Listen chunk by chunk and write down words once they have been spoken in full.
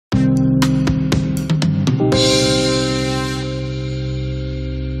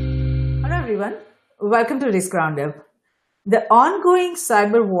Welcome to Risk Roundup. The ongoing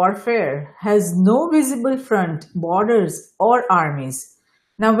cyber warfare has no visible front, borders, or armies.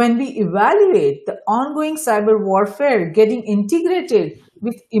 Now, when we evaluate the ongoing cyber warfare getting integrated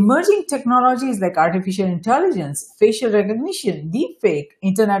with emerging technologies like artificial intelligence, facial recognition, deepfake,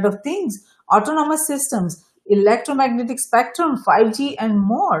 Internet of Things, autonomous systems, electromagnetic spectrum, 5G, and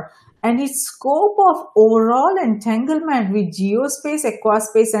more, and its scope of overall entanglement with geospace,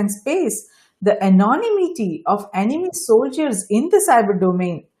 aquaspace, and space, the anonymity of enemy soldiers in the cyber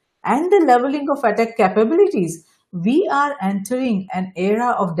domain, and the leveling of attack capabilities, we are entering an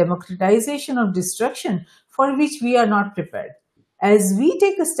era of democratization of destruction for which we are not prepared. As we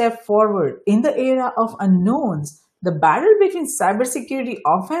take a step forward in the era of unknowns, the battle between cybersecurity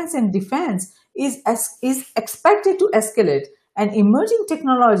offense and defense is expected to escalate, and emerging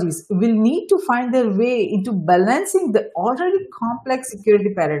technologies will need to find their way into balancing the already complex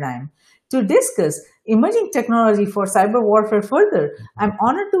security paradigm. To discuss emerging technology for cyber warfare further, I'm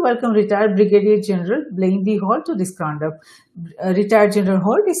honored to welcome retired Brigadier General Blaine D. Holt to this roundup. Retired General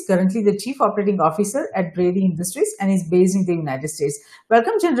Holt is currently the Chief Operating Officer at Brady Industries and is based in the United States.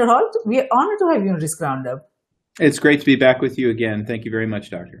 Welcome, General Holt. We are honored to have you on this roundup. It's great to be back with you again. Thank you very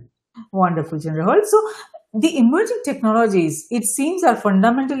much, Doctor. Wonderful, General Holt. So, the emerging technologies, it seems, are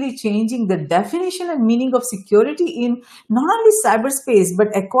fundamentally changing the definition and meaning of security in not only cyberspace, but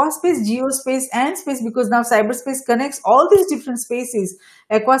aquaspace, geospace, and space, because now cyberspace connects all these different spaces,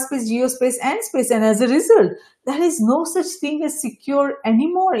 aquaspace, geospace, and space. And as a result, there is no such thing as secure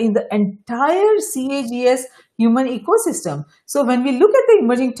anymore in the entire CAGS human ecosystem. So when we look at the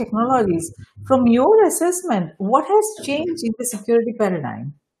emerging technologies, from your assessment, what has changed in the security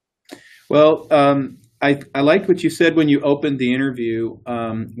paradigm? Well, I liked what you said when you opened the interview,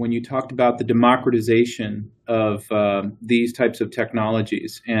 when you talked about the democratization of these types of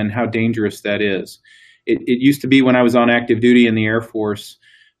technologies and how dangerous that is. It used to be when I was on active duty in the Air Force,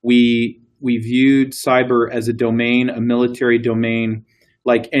 we viewed cyber as a domain, a military domain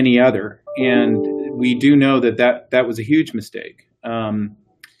like any other. And we do know that was a huge mistake.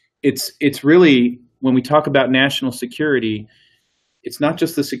 It's really, when we talk about national security, it's not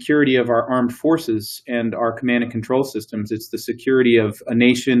just the security of our armed forces and our command and control systems. It's the security of a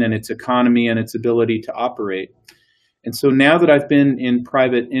nation and its economy and its ability to operate. And so now that I've been in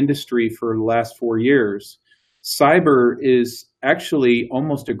private industry for the last 4 years, cyber is actually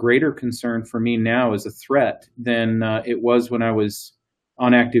almost a greater concern for me now as a threat than it was when I was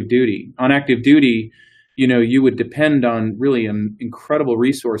on active duty. On active duty, you would depend on really incredible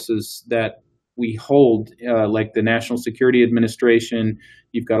resources that we hold, like the National Security Administration.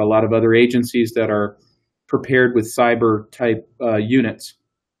 You've got a lot of other agencies that are prepared with cyber type units.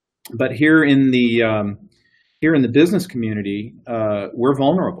 But here in the business community, we're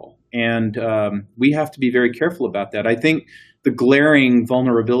vulnerable, and we have to be very careful about that. I think the glaring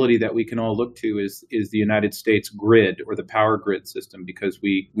vulnerability that we can all look to is the United States grid, or the power grid system, because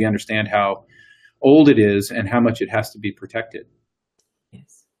we understand how old it is and how much it has to be protected.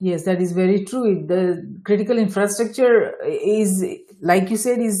 Yes, that is very true. The critical infrastructure is, like you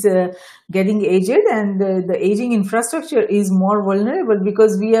said, is getting aged, and the aging infrastructure is more vulnerable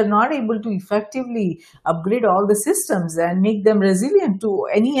because we are not able to effectively upgrade all the systems and make them resilient to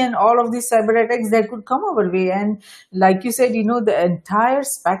any and all of these cyber attacks that could come our way. And like you said, the entire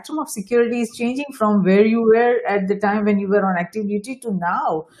spectrum of security is changing from where you were at the time when you were on active duty to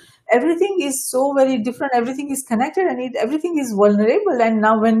now. Everything is so very different. Everything is connected, and everything is vulnerable. And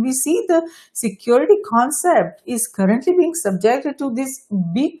now when we see the security concept is currently being subjected to these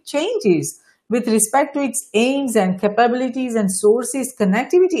big changes with respect to its aims and capabilities and sources,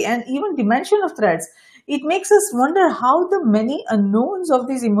 connectivity, and even dimension of threats, it makes us wonder how the many unknowns of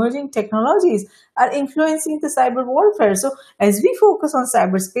these emerging technologies are influencing the cyber warfare. So as we focus on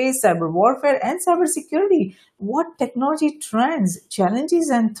cyberspace, cyber warfare, and cybersecurity, what technology trends, challenges,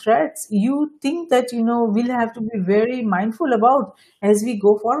 and threats you think that, we'll have to be very mindful about as we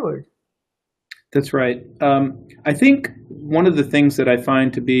go forward? That's right. I think one of the things that I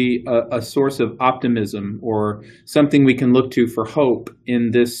find to be a source of optimism, or something we can look to for hope in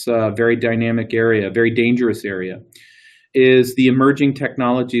this very dynamic area, very dangerous area, is the emerging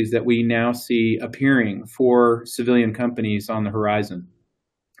technologies that we now see appearing for civilian companies on the horizon.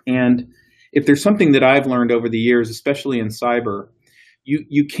 And if there's something that I've learned over the years, especially in cyber,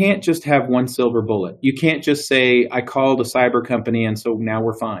 you can't just have one silver bullet. You can't just say, I called a cyber company and so now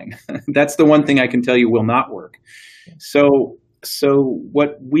we're fine. That's the one thing I can tell you will not work. So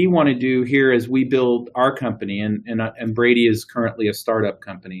what we want to do here as we build our company, and Brady is currently a startup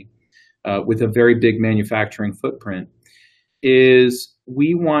company with a very big manufacturing footprint, is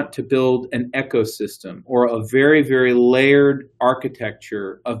we want to build an ecosystem or a very, very layered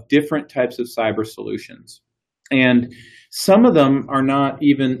architecture of different types of cyber solutions. And some of them are not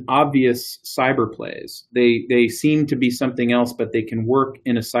even obvious cyber plays. They seem to be something else, but they can work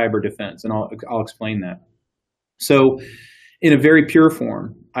in a cyber defense, and I'll explain that. So, in a very pure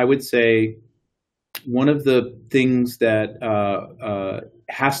form, I would say one of the things that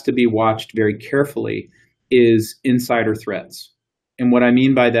has to be watched very carefully is insider threats. And what I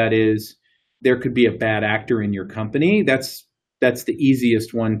mean by that is there could be a bad actor in your company. That's the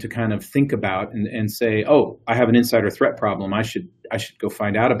easiest one to kind of think about and say, oh, I have an insider threat problem. I should go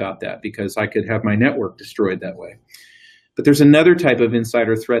find out about that because I could have my network destroyed that way. But there's another type of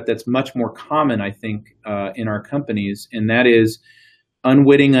insider threat that's much more common, I think, in our companies, and that is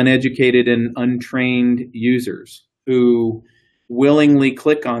unwitting, uneducated, and untrained users who willingly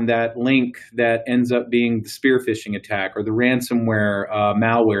click on that link that ends up being the spear phishing attack or the ransomware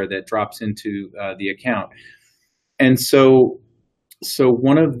malware that drops into the account. And so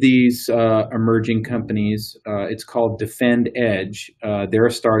one of these emerging companies, it's called Defend Edge. They're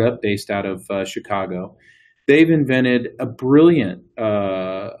a startup based out of Chicago. They've invented a brilliant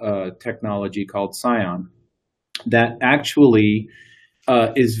technology called Scion that actually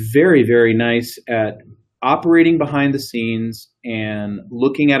is very, very nice at operating behind the scenes and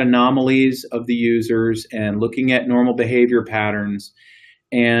looking at anomalies of the users and looking at normal behavior patterns.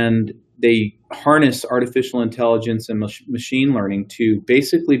 And they harness artificial intelligence and machine learning to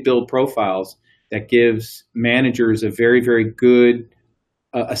basically build profiles that gives managers a very, very good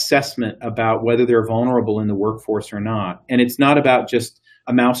assessment about whether they're vulnerable in the workforce or not. And it's not about just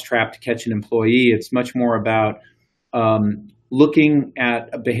a mousetrap to catch an employee. It's much more about looking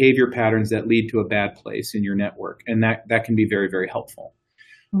at behavior patterns that lead to a bad place in your network. And that can be very, very helpful.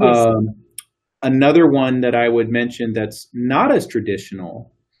 Yes. Another one that I would mention that's not as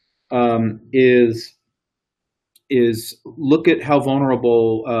traditional is look at how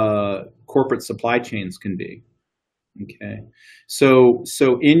vulnerable corporate supply chains can be. Okay, so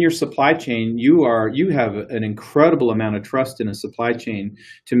in your supply chain, you have an incredible amount of trust in a supply chain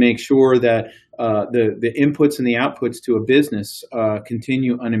to make sure that the inputs and the outputs to a business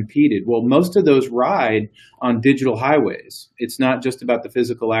continue unimpeded. Well, most of those ride on digital highways. It's not just about the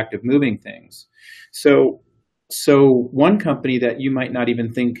physical act of moving things. So one company that you might not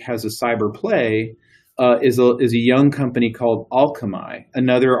even think has a cyber play is a young company called Alchemy,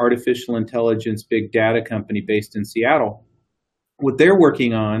 another artificial intelligence big data company based in Seattle. What they're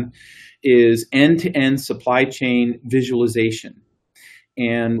working on is end-to-end supply chain visualization.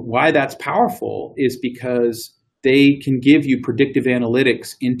 And why that's powerful is because they can give you predictive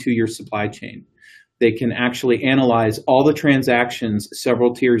analytics into your supply chain. They can actually analyze all the transactions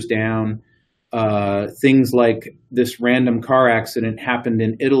several tiers down. Things like this random car accident happened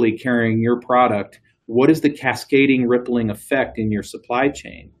in Italy carrying your product. What is the cascading rippling effect in your supply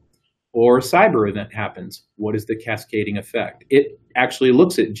chain? Or a cyber event happens. What is the cascading effect? It actually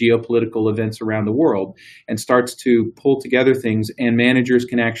looks at geopolitical events around the world and starts to pull together things, and managers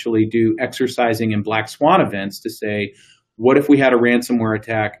can actually do exercising in black swan events to say, what if we had a ransomware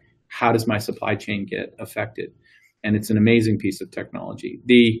attack? How does my supply chain get affected? And it's an amazing piece of technology.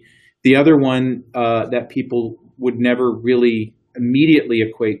 The other one that people would never really immediately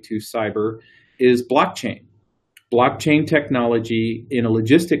equate to cyber is blockchain. Blockchain technology in a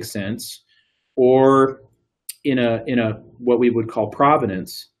logistics sense, or in a what we would call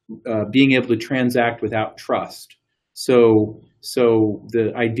provenance, being able to transact without trust. So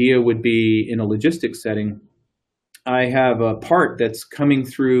the idea would be in a logistics setting, I have a part that's coming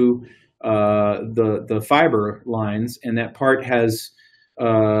through the fiber lines, and that part has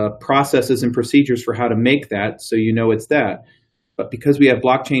processes and procedures for how to make that, so you know it's that. But because we have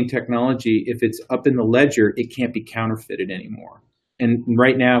blockchain technology, if it's up in the ledger, it can't be counterfeited anymore. And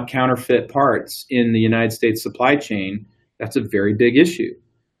right now, counterfeit parts in the United States supply chain, that's a very big issue.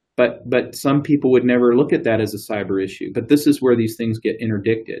 But some people would never look at that as a cyber issue. But this is where these things get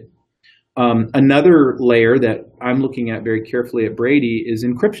interdicted. Another layer that I'm looking at very carefully at Brady is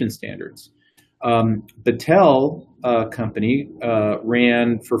encryption standards. Battelle company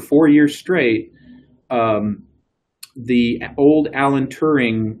ran for 4 years straight the old Alan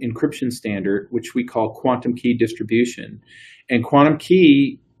Turing encryption standard, which we call quantum key distribution. And quantum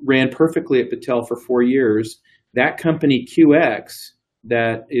key ran perfectly at Battelle for 4 years. That company, QX,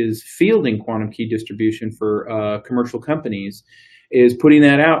 that is fielding quantum key distribution for commercial companies, is putting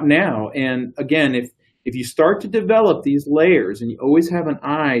that out now. And again, if you start to develop these layers and you always have an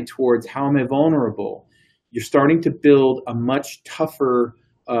eye towards how am I vulnerable, you're starting to build a much tougher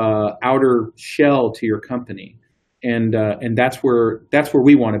outer shell to your company. and that's where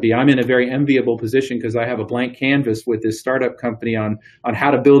we want to be. I'm in a very enviable position because I have a blank canvas with this startup company on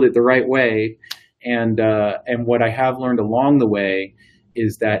how to build it the right way, and what I have learned along the way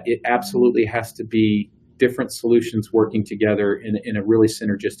is that it absolutely has to be different solutions working together in a really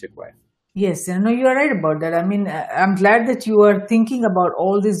synergistic way. Yes, you are right about that. I mean, I'm glad that you are thinking about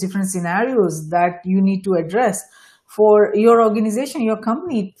all these different scenarios that you need to address for your organization, your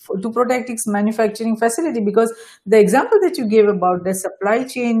company, to protect its manufacturing facility. Because the example that you gave about the supply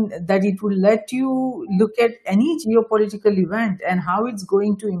chain, that it will let you look at any geopolitical event and how it's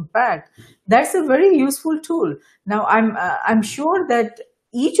going to impact, that's a very useful tool. Now, I'm sure that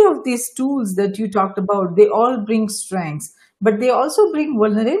each of these tools that you talked about, they all bring strengths, but they also bring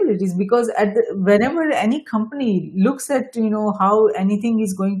vulnerabilities, because whenever any company looks at how anything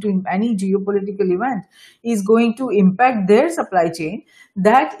is going to, any geopolitical event is going to impact their supply chain,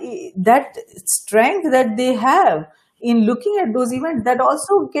 that strength that they have in looking at those events, that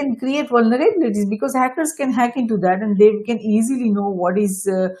also can create vulnerabilities, because hackers can hack into that and they can easily know what is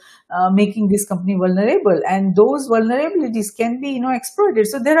making this company vulnerable, and those vulnerabilities can be exploited.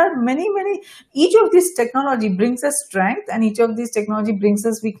 So there are many, each of these technology brings us strength and each of these technology brings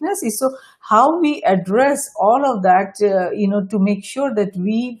us weaknesses. So how we address all of that, to make sure that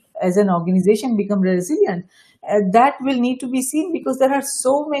we as an organization become resilient, that will need to be seen, because there are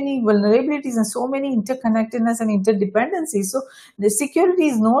so many vulnerabilities and so many interconnectedness and interdependencies. So the security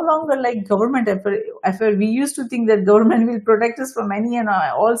is no longer like government affair. We used to think that government will protect us from any and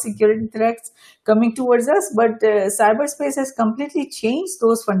all security threats coming towards us, but cyberspace has completely changed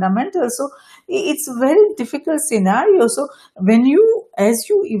those fundamentals. So it's a very difficult scenario. So as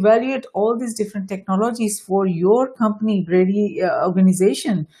you evaluate all these different technologies for your company, Brady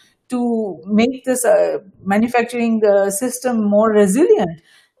organization, to make this manufacturing system more resilient,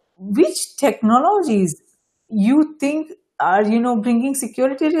 which technologies you think are bringing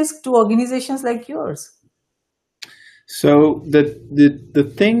security risk to organizations like yours? So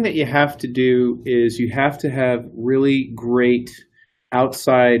the thing that you have to do is you have to have really great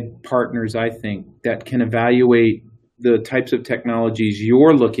outside partners, I think, that can evaluate the types of technologies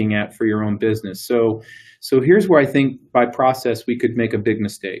you're looking at for your own business. So here's where I think by process we could make a big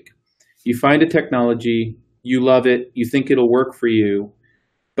mistake. You find a technology, you love it, you think it'll work for you,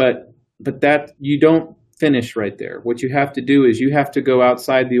 but that you don't finish right there. What you have to do is you have to go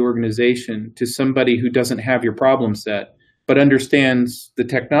outside the organization to somebody who doesn't have your problem set, but understands the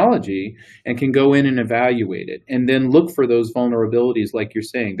technology and can go in and evaluate it, and then look for those vulnerabilities, like you're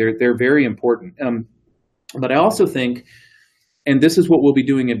saying. They're very important. But I also think, and this is what we'll be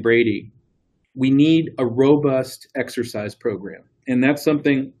doing at Brady, we need a robust exercise program, and that's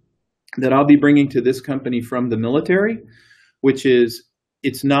something that I'll be bringing to this company from the military, which is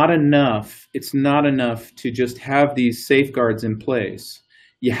it's not enough to just have these safeguards in place.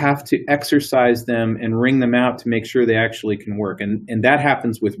 You have to exercise them and wring them out to make sure they actually can work. And that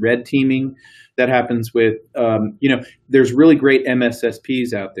happens with red teaming. That happens with, there's really great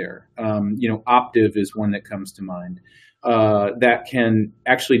MSSPs out there. Optiv is one that comes to mind, that can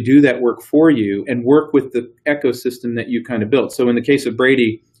actually do that work for you and work with the ecosystem that you kind of built. So in the case of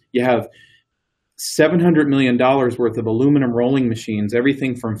Brady, you have $700 million worth of aluminum rolling machines,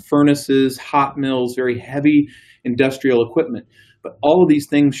 everything from furnaces, hot mills, very heavy industrial equipment. But all of these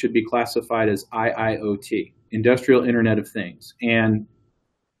things should be classified as IIoT, Industrial Internet of Things. And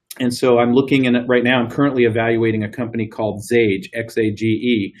so I'm looking at it right now. I'm currently evaluating a company called Xage,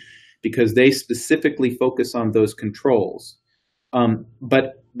 Xage, because they specifically focus on those controls.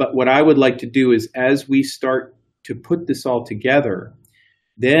 But what I would like to do is, as we start to put this all together,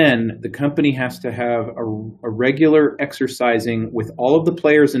 then the company has to have a regular exercising with all of the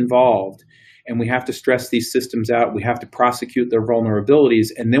players involved, and we have to stress these systems out. We have to prosecute their vulnerabilities,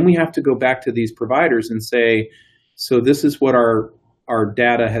 and then we have to go back to these providers and say, so this is what our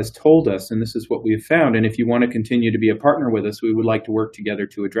data has told us, and this is what we have found. And if you want to continue to be a partner with us, we would like to work together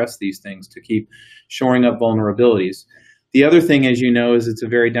to address these things, to keep shoring up vulnerabilities. The other thing, as you know, is it's a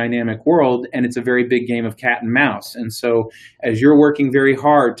very dynamic world, and it's a very big game of cat and mouse. And so as you're working very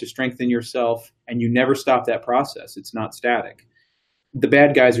hard to strengthen yourself, and you never stop that process, it's not static, the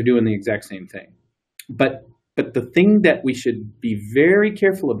bad guys are doing the exact same thing. But the thing that we should be very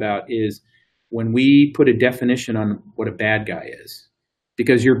careful about is when we put a definition on what a bad guy is.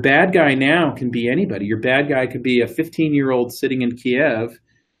 Because your bad guy now can be anybody. Your bad guy could be a 15-year-old sitting in Kiev.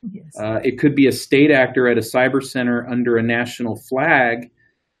 Yes. It could be a state actor at a cyber center under a national flag.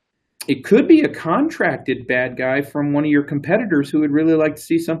 It could be a contracted bad guy from one of your competitors who would really like to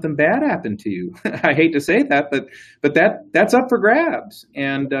see something bad happen to you. I hate to say that, but that's up for grabs.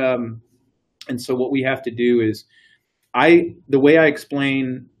 And so what we have to do is the way I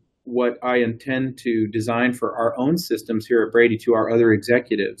explain what I intend to design for our own systems here at Brady to our other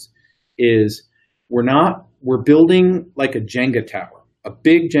executives is we're building like a Jenga tower, a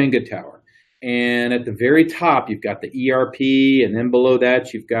big Jenga tower. And at the very top, you've got the ERP, and then below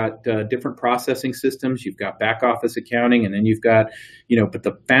that, you've got different processing systems. You've got back office accounting, and then you've got, but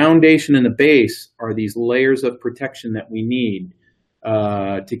the foundation and the base are these layers of protection that we need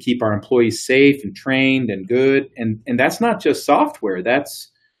to keep our employees safe and trained and good. And that's not just software.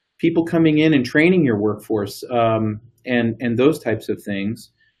 That's people coming in and training your workforce and those types of things.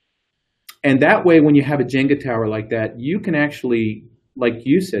 And that way, when you have a Jenga tower like that, you can actually, like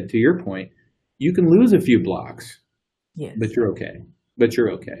you said, to your point, you can lose a few blocks, Yes. but you're okay.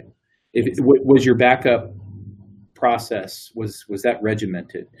 Was your backup process, was that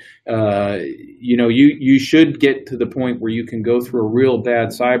regimented? You should get to the point where you can go through a real bad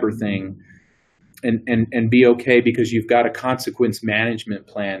cyber thing and be okay because you've got a consequence management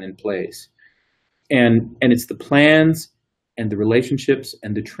plan in place. And it's the plans and the relationships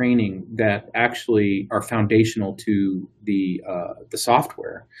and the training that actually are foundational to the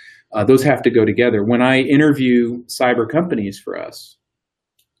software. Those have to go together. When I interview cyber companies for us,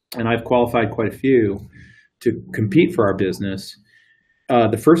 and I've qualified quite a few to compete for our business,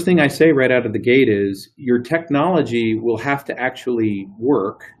 the first thing I say right out of the gate is your technology will have to actually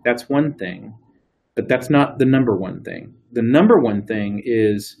work. That's one thing, but that's not the number one thing. The number one thing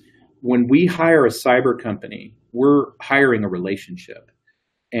is when we hire a cyber company, we're hiring a relationship.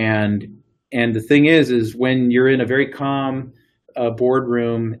 And the thing is when you're in a very calm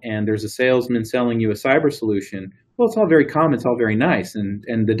boardroom and there's a salesman selling you a cyber solution, well, it's all very calm, it's all very nice, and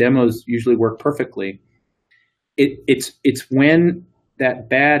the demos usually work perfectly. It's when that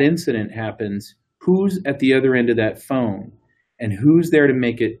bad incident happens, who's at the other end of that phone, and who's there to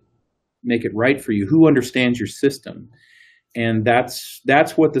make it right for you, who understands your system. And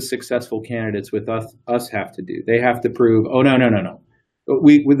that's what the successful candidates with us have to do. They have to prove, oh, no.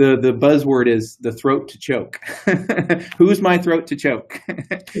 The buzzword is the throat to choke. Who's my throat to choke?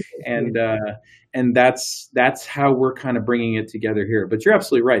 and that's how we're kind of bringing it together here. But you're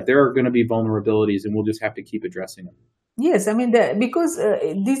absolutely right. There are going to be vulnerabilities, and we'll just have to keep addressing them. Yes, I mean, because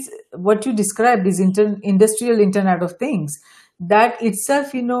this, what you described, is industrial Internet of Things. That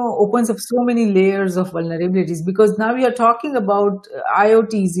itself, opens up so many layers of vulnerabilities, because now we are talking about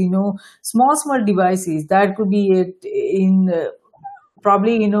IoTs, small devices that could be in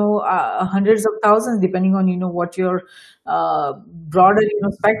probably, hundreds of thousands, depending on, what your broader,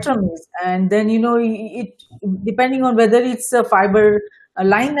 spectrum is. And then, it depending on whether it's a fiber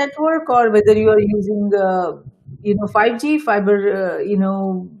line network or whether you are using, 5G, fiber,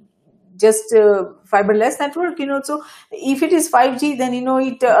 just fiberless network, so if it is 5G, then,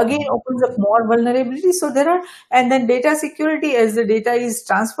 it again opens up more vulnerabilities. So and then data security, as the data is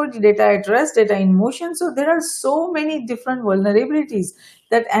transferred, data at rest, data in motion. So there are so many different vulnerabilities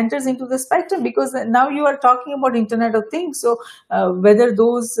that enters into the spectrum, because now you are talking about Internet of Things. So whether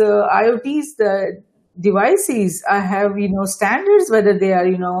those IoTs, the devices have standards, whether they are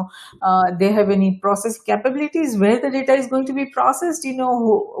they have any process capabilities, where the data is going to be processed,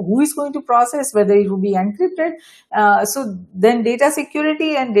 who is going to process, whether it will be encrypted, so then data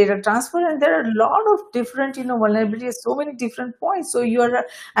security and data transfer. And there are a lot of different vulnerabilities, so many different points. So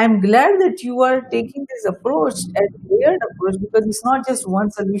I'm glad that you are taking this approach as a layered approach, because it's not just one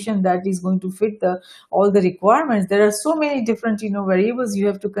solution that is going to fit all the requirements. There are so many different variables you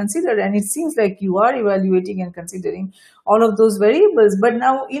have to consider, and it seems like you are evaluating and considering all of those variables. But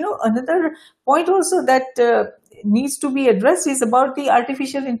now, another point also that needs to be addressed is about the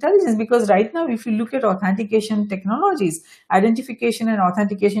artificial intelligence, because right now, if you look at authentication technologies, identification and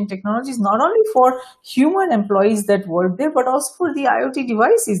authentication technologies, not only for human employees that work there, but also for the IoT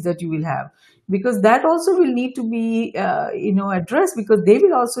devices that you will have, because that also will need to be addressed, because they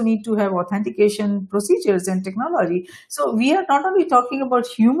will also need to have authentication procedures and technology. So we are not only talking about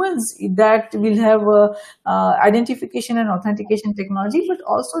humans that will have identification and authentication technology, but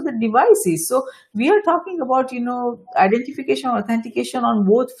also the devices. So we are talking about identification, authentication on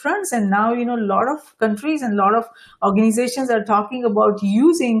both fronts. And now a lot of countries and a lot of organizations are talking about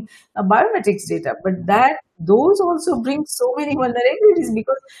using biometrics data, but those also bring so many vulnerabilities,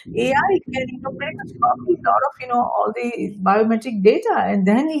 because AI can pretty much copy a lot of all the biometric data, and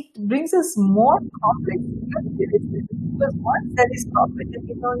then it brings us more complex, because once that is copied, then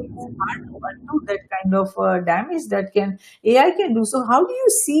it's hard to undo that kind of damage that AI can do. So how do you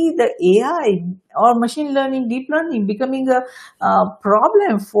see the AI or machine learning, deep learning becoming a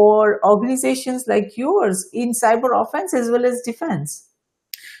problem for organizations like yours in cyber offense as well as defense?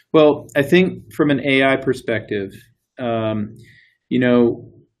 Well, I think from an AI perspective, um, you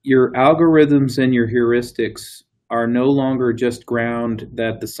know, your algorithms and your heuristics are no longer just ground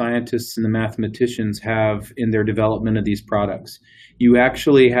that the scientists and the mathematicians have in their development of these products. You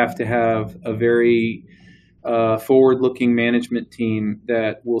actually have to have a very forward-looking management team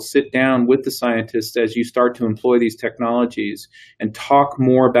that will sit down with the scientists as you start to employ these technologies and talk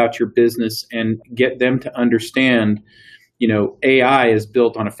more about your business and get them to understand, AI is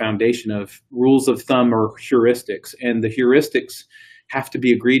built on a foundation of rules of thumb or heuristics, and the heuristics have to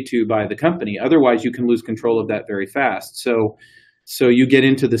be agreed to by the company. Otherwise, you can lose control of that very fast. So you get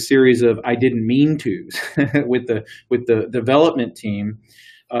into the series of "I didn't mean to" with the development team.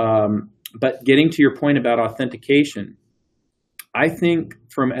 But getting to your point about authentication, I think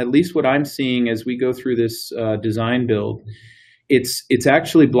from at least what I'm seeing as we go through this design build, it's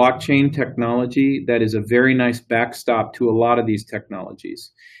actually blockchain technology that is a very nice backstop to a lot of these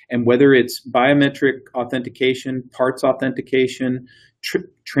technologies. And whether it's biometric authentication, parts authentication,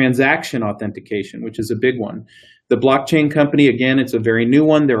 transaction authentication, which is a big one. The blockchain company, again, it's a very new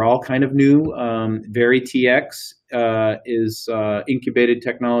one. They're all kind of new. VerityX is incubated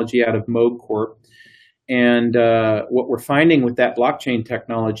technology out of Moog Corp. And what we're finding with that blockchain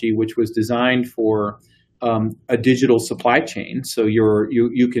technology, which was designed for a digital supply chain, so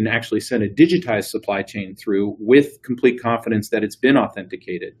you can actually send a digitized supply chain through with complete confidence that it's been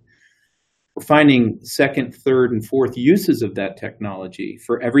authenticated. We're finding second, third, and fourth uses of that technology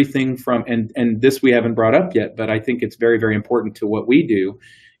for everything from, and this we haven't brought up yet, but I think it's very, very important to what we do,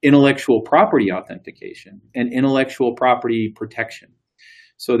 intellectual property authentication and intellectual property protection.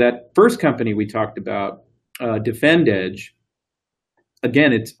 So that first company we talked about, DefendEdge,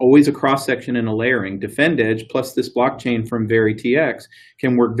 again, it's always a cross-section and a layering. DefendEdge plus this blockchain from VerityX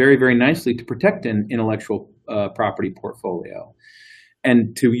can work very, very nicely to protect an intellectual property portfolio.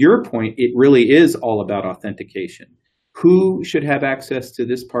 And to your point, it really is all about authentication. Who should have access to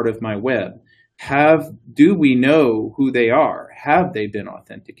this part of my web? Do we know who they are? Have they been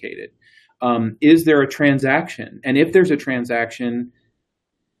authenticated? Is there a transaction? And if there's a transaction,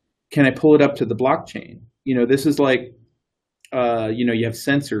 can I pull it up to the blockchain? This is like, you have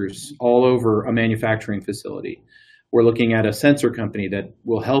sensors all over a manufacturing facility. We're looking at a sensor company that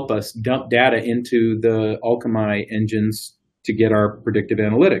will help us dump data into the Alchemy engines to get our predictive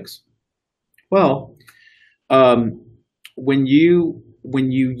analytics. Well, when you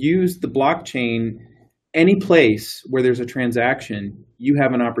use the blockchain, any place where there's a transaction, you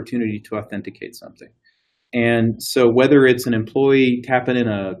have an opportunity to authenticate something. And so whether it's an employee tapping in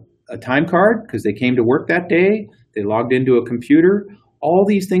a time card because they came to work that day, they logged into a computer, all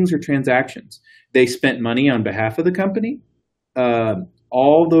these things are transactions. They spent money on behalf of the company.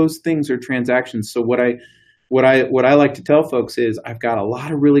 All those things are transactions. So what I like to tell folks is I've got a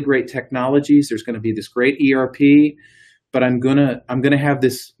lot of really great technologies. There's going to be this great ERP, but I'm gonna have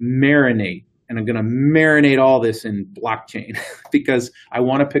this marinate, and I'm gonna marinate all this in blockchain because I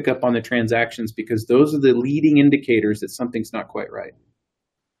want to pick up on the transactions because those are the leading indicators that something's not quite right.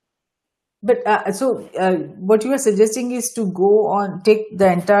 But what you are suggesting is to take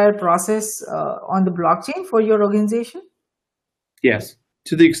the entire process on the blockchain for your organization? Yes,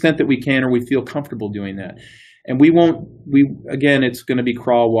 to the extent that we can or we feel comfortable doing that. And again, it's going to be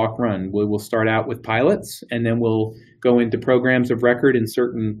crawl, walk, run. We'll start out with pilots, and then we'll go into programs of record in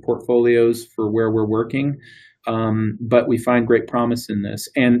certain portfolios for where we're working. But we find great promise in this.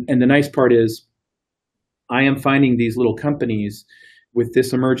 And the nice part is I am finding these little companies with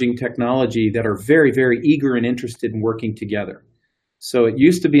this emerging technology that are very, very eager and interested in working together. So it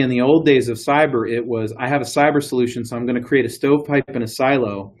used to be in the old days of cyber, it was, I have a cyber solution, so I'm going to create a stovepipe and a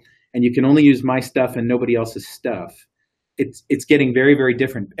silo, and you can only use my stuff and nobody else's stuff. It's getting very, very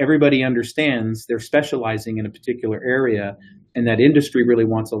different. Everybody understands they're specializing in a particular area, and that industry really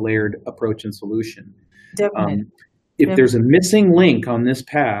wants a layered approach and solution. Definitely. If there's a missing link on this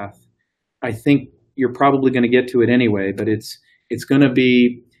path, I think you're probably going to get to it anyway, but it's going to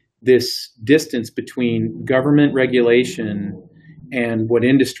be this distance between government regulation and what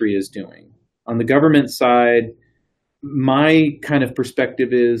industry is doing. On the government side, my kind of perspective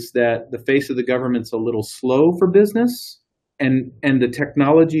is that the face of the government's a little slow for business, and the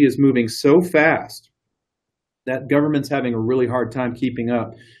technology is moving so fast that government's having a really hard time keeping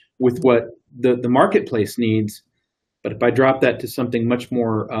up with what the marketplace needs. But if I drop that to something much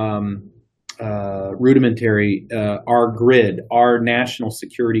more rudimentary, our grid, our national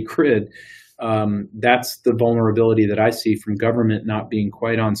security grid, that's the vulnerability that I see from government not being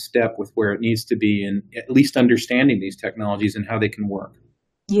quite on step with where it needs to be, and at least understanding these technologies and how they can work.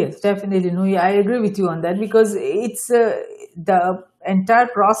 Yes, definitely. No, I agree with you on that, because it's the entire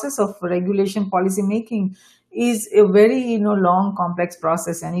process of regulation policy making is a very long complex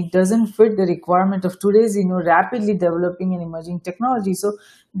process, and it doesn't fit the requirement of today's rapidly developing and emerging technology. So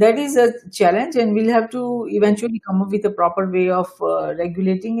that is a challenge, and we'll have to eventually come up with a proper way of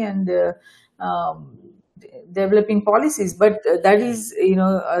regulating and um, developing policies. But that is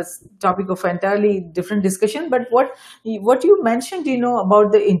a topic of entirely different discussion. But what you mentioned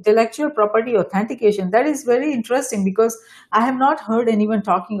about the intellectual property authentication, that is very interesting, because I have not heard anyone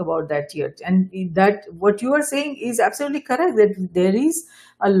talking about that yet. And that what you are saying is absolutely correct, that there is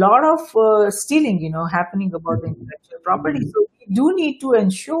a lot of stealing happening about the intellectual property. So we do need to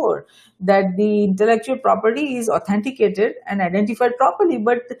ensure that the intellectual property is authenticated and identified properly.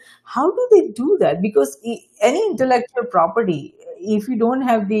 But how do they do that? Because any intellectual property, if you don't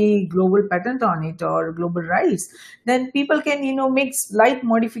have the global patent on it or global rights, then people can make slight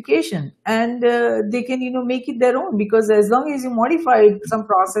modification, and they can make it their own, because as long as you modify some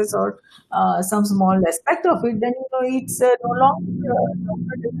process or some small aspect of it, then it's no longer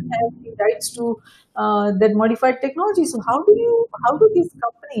doesn't have the rights to that modified technology. So how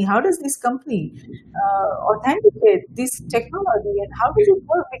does this company authenticate this technology, and how does it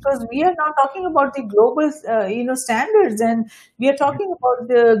work? Because we are now talking about the global standards, and we are talking about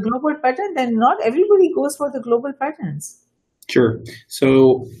the global patent, and not everybody goes for the global patents. Sure.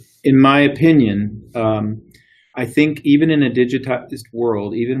 So, in my opinion, I think even in a digitized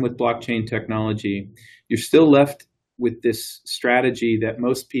world, even with blockchain technology, you're still left with this strategy that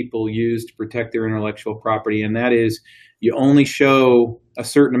most people use to protect their intellectual property, and that is you only show a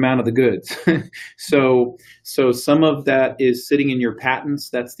certain amount of the goods. so some of that is sitting in your patents.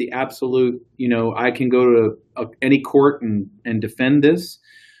 That's the absolute, I can go to any court and defend this.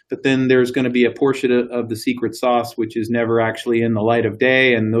 But then there's going to be a portion of the secret sauce which is never actually in the light of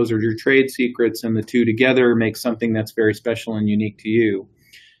day, and those are your trade secrets, and the two together make something that's very special and unique to you.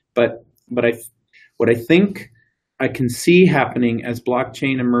 But what I think I can see happening as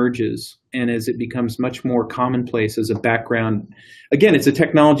blockchain emerges and as it becomes much more commonplace as a background. Again, it's a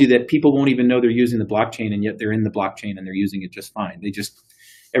technology that people won't even know they're using the blockchain, and yet they're in the blockchain and they're using it just fine.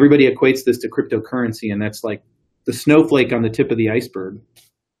 Everybody equates this to cryptocurrency, and that's like the snowflake on the tip of the iceberg.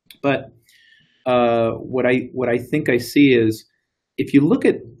 But what I think I see is if you look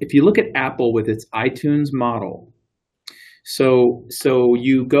at Apple with its iTunes model, so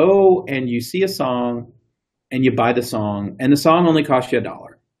you go and you see a song and you buy the song, and the song only costs you $1,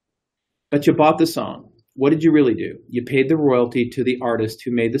 but you bought the song. What did you really do? You paid the royalty to the artist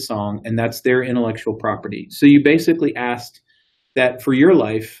who made the song, and that's their intellectual property. So you basically asked that for your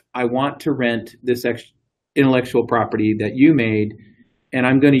life, I want to rent this intellectual property that you made, and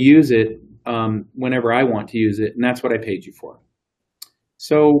I'm going to use it whenever I want to use it, and that's what I paid you for.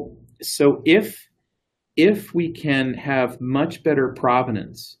 So if we can have much better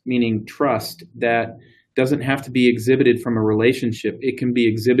provenance, meaning trust that doesn't have to be exhibited from a relationship, it can be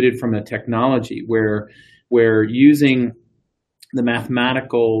exhibited from a technology where using the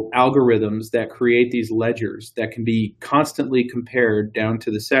mathematical algorithms that create these ledgers that can be constantly compared down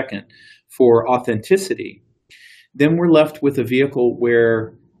to the second for authenticity, then we're left with a vehicle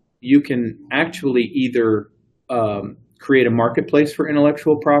where you can actually either create a marketplace for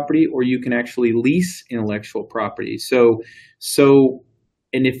intellectual property, or you can actually lease intellectual property.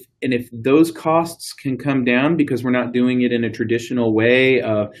 And if those costs can come down because we're not doing it in a traditional way,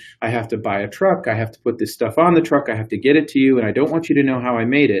 I have to buy a truck, I have to put this stuff on the truck, I have to get it to you, and I don't want you to know how I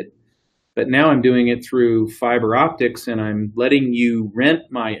made it. But now I'm doing it through fiber optics, and I'm letting you rent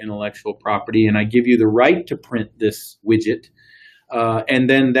my intellectual property, and I give you the right to print this widget. And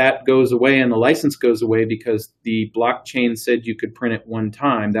then that goes away, and the license goes away because the blockchain said you could print it one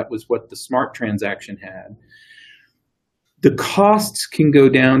time. That was what the smart transaction had. The costs can go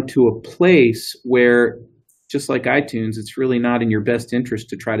down to a place where, just like iTunes, it's really not in your best interest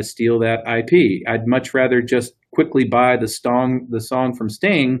to try to steal that IP. I'd much rather just quickly buy the song from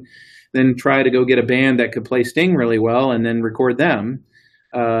Sting than try to go get a band that could play Sting really well and then record them.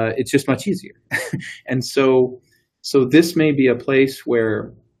 It's just much easier. And so this may be a place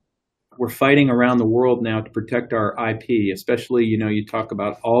where we're fighting around the world now to protect our IP, especially, you talk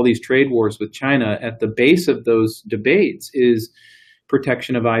about all these trade wars with China. At the base of those debates is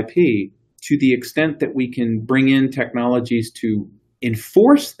protection of IP. To the extent that we can bring in technologies to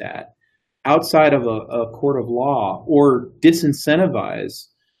enforce that outside of a court of law or disincentivize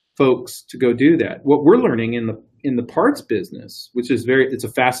folks to go do that. What we're learning in the parts business, which is it's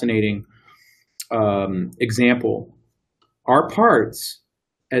a fascinating example. Our parts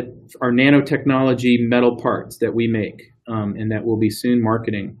are nanotechnology metal parts that we make and that we'll be soon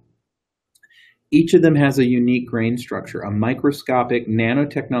marketing. Each of them has a unique grain structure, a microscopic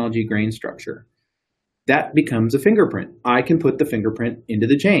nanotechnology grain structure that becomes a fingerprint. I can put the fingerprint into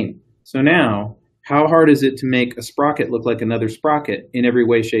the chain. So now, how hard is it to make a sprocket look like another sprocket in every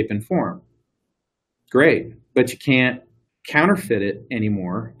way, shape, and form? Great, but you can't counterfeit it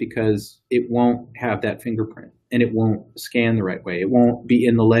anymore because it won't have that fingerprint and it won't scan the right way. It won't be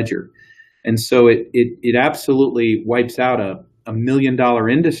in the ledger. And so it absolutely wipes out a $1 million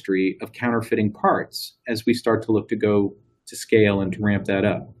industry of counterfeiting parts as we start to look to go to scale and to ramp that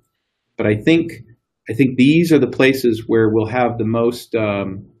up. But I think these are the places where we'll have the most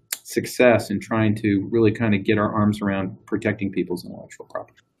success in trying to really kind of get our arms around protecting people's intellectual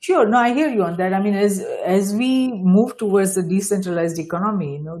property. Sure, no, I hear you on that. I mean, as we move towards the decentralized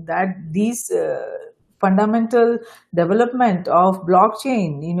economy, that these fundamental development of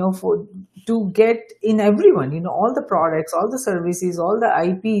blockchain, to get in everyone, all the products, all the services, all the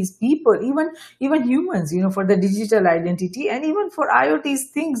IPs, people, even humans, for the digital identity, and even for IoT's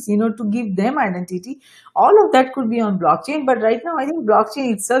things, to give them identity, all of that could be on blockchain. But right now, I think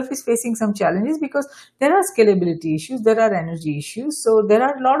blockchain itself is facing some challenges because there are scalability issues, there are energy issues. So there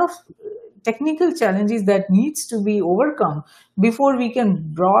are a lot of technical challenges that needs to be overcome before we can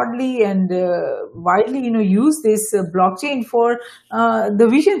broadly and widely use this blockchain for the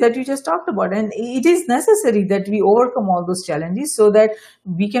vision that you just talked about. And it is necessary that we overcome all those challenges so that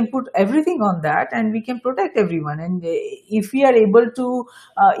we can put everything on that and we can protect everyone. And if we are able to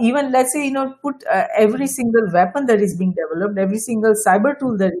even, let's say, put every single weapon that is being developed, every single cyber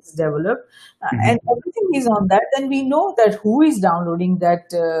tool that is developed, and everything is on that, then we know that who is downloading that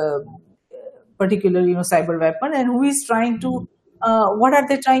particular cyber weapon and who is trying to what are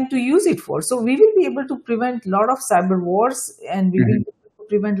they trying to use it for. So we will be able to prevent a lot of cyber wars, and we will be able to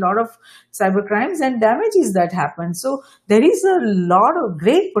prevent a lot of cyber crimes and damages that happen. So there is a lot of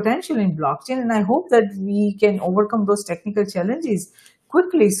great potential in blockchain, and I hope that we can overcome those technical challenges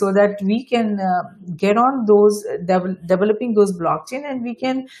quickly so that we can get on those developing those blockchain, and we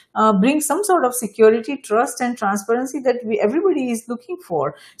can bring some sort of security, trust, and transparency that everybody is looking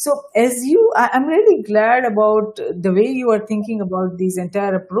for. So I'm really glad about the way you are thinking about this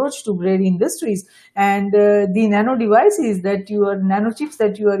entire approach to Brady Industries and the nano devices nano chips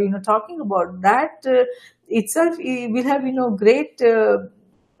that you are talking about. That itself will have great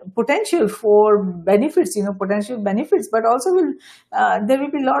potential for benefits, potential benefits, but also there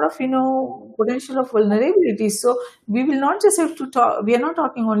will be a lot of, potential of vulnerabilities. So we will not just have to talk, we are not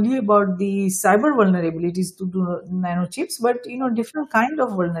talking only about the cyber vulnerabilities to do nano chips, but, different kind of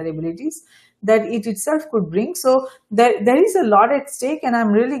vulnerabilities that it itself could bring. So there is a lot at stake, and I'm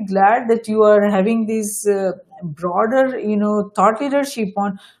really glad that you are having this broader, thought leadership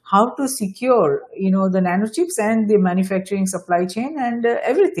on how to secure, the nanochips and the manufacturing supply chain and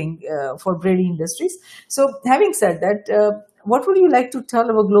everything for Brady Industries. So having said that, what would you like to tell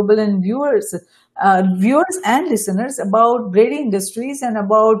our global and viewers and listeners about Brady Industries and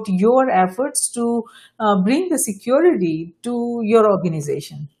about your efforts to bring the security to your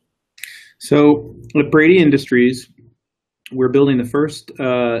organization? So at Brady Industries, we're building the first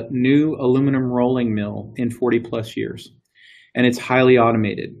new aluminum rolling mill in 40 plus years, and it's highly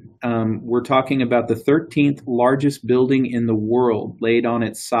automated. We're talking about the 13th largest building in the world laid on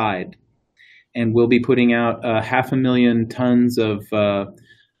its side, and we'll be putting out 500,000 tons of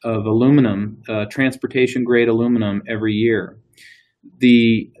aluminum, transportation grade aluminum every year.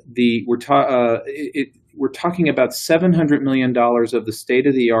 We're talking about $700 million of the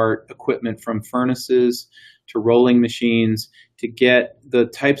state-of-the-art equipment, from furnaces to rolling machines, to get the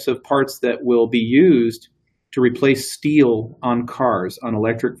types of parts that will be used to replace steel on cars, on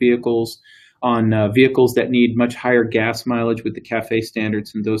electric vehicles, on vehicles that need much higher gas mileage with the CAFE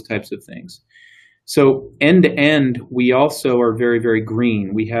standards and those types of things. So end to end, we also are very, very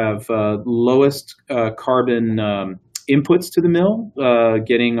green. We have lowest carbon inputs to the mill,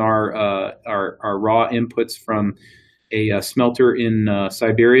 getting our raw inputs from a smelter in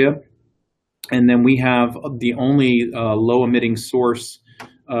Siberia. And then we have the only low emitting source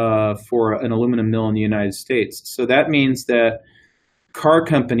for an aluminum mill in the United States. So that means that car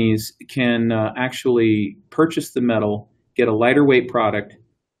companies can actually purchase the metal, get a lighter weight product.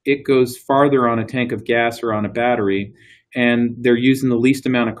 It goes farther on a tank of gas or on a battery, and they're using the least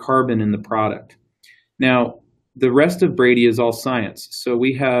amount of carbon in the product. Now, the rest of Brady is all science. So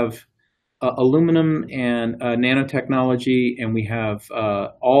we have aluminum and nanotechnology, and we have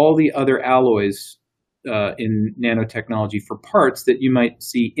all the other alloys in nanotechnology for parts that you might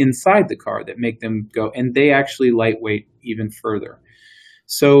see inside the car that make them go, and they actually lightweight even further.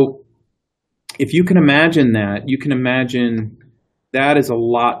 So if you can imagine that, you can imagine that is a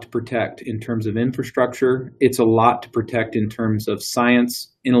lot to protect in terms of infrastructure. It's a lot to protect in terms of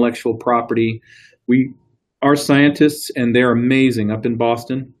science, intellectual property, We, our scientists, and they're amazing up in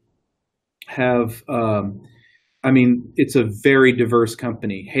Boston, have, I mean, it's a very diverse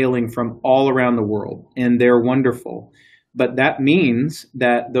company hailing from all around the world, and they're wonderful. But that means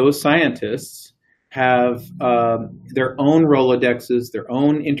that those scientists have their own Rolodexes, their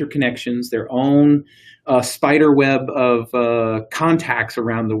own interconnections, their own spider web of contacts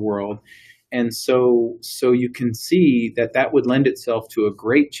around the world. And so you can see that that would lend itself to a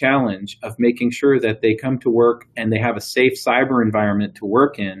great challenge of making sure that they come to work and they have a safe cyber environment to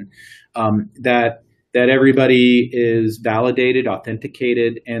work in, that everybody is validated,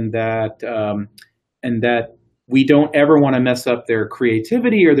 authenticated, and that we don't ever want to mess up their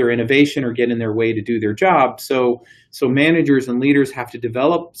creativity or their innovation or get in their way to do their job. So managers and leaders have to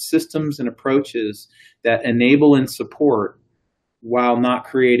develop systems and approaches that enable and support while not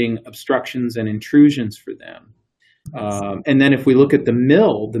creating obstructions and intrusions for them. And then if we look at the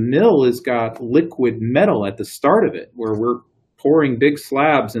mill has got liquid metal at the start of it, where we're pouring big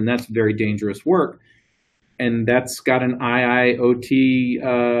slabs, and that's very dangerous work. And that's got an IIoT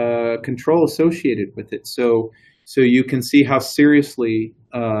control associated with it. So you can see how seriously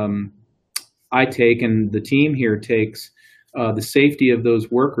I take, and the team here takes, the safety of those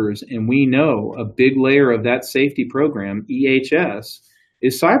workers. And we know a big layer of that safety program, EHS,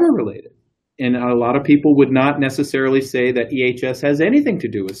 is cyber related. And a lot of people would not necessarily say that EHS has anything to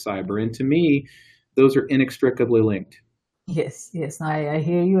do with cyber. And to me, those are inextricably linked. Yes, yes, I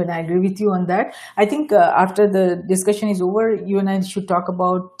hear you and I agree with you on that. I think after the discussion is over, you and I should talk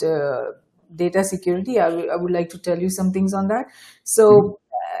about data security. I would like to tell you some things on that. So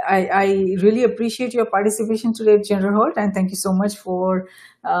I really appreciate your participation today, General Holt, and thank you so much for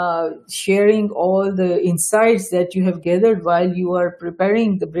sharing all the insights that you have gathered while you are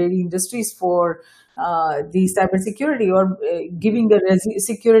preparing the Brady Industries for the cybersecurity, or giving the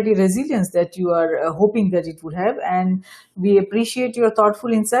security resilience that you are hoping that it would have. And we appreciate your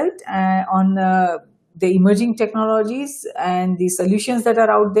thoughtful insight on the emerging technologies and the solutions that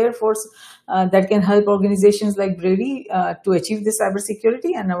are out there for that can help organizations like Brady to achieve the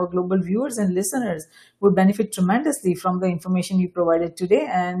cybersecurity. And our global viewers and listeners would benefit tremendously from the information you provided today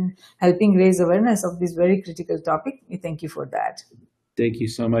and helping raise awareness of this very critical topic. We thank you for that. Thank you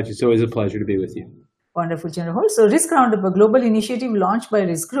so much. It's always a pleasure to be with you. Wonderful, General Holt. So Risk Roundup, a global initiative launched by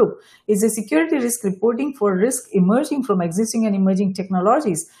Risk Group, is a security risk reporting for risk emerging from existing and emerging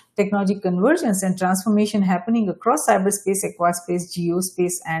technologies, technology convergence and transformation happening across cyberspace, aquaspace,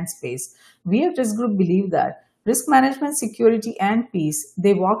 geospace, and space. We at Risk Group believe that risk management, security, and peace,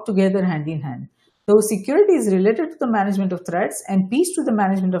 they walk together hand in hand. Though security is related to the management of threats and peace to the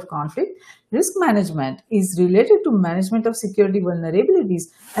management of conflict, risk management is related to management of security vulnerabilities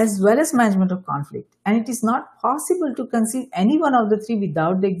as well as management of conflict. And it is not possible to conceive any one of the three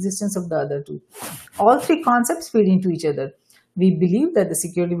without the existence of the other two. All three concepts feed into each other. We believe that the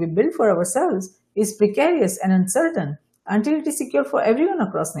security we build for ourselves is precarious and uncertain until it is secure for everyone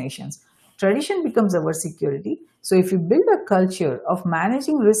across nations. Tradition becomes our security. So if we build a culture of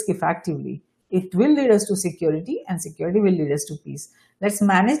managing risk effectively, it will lead us to security, and security will lead us to peace. Let's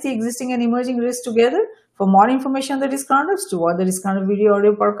manage the existing and emerging risks together. For more information on the Risk Roundups, to watch the Risk Roundup video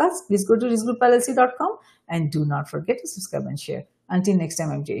audio podcast, please go to riskgroupllc.com and do not forget to subscribe and share. Until next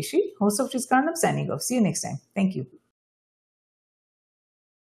time, I'm Jayashree, host of Risk Roundup, signing off. See you next time. Thank you.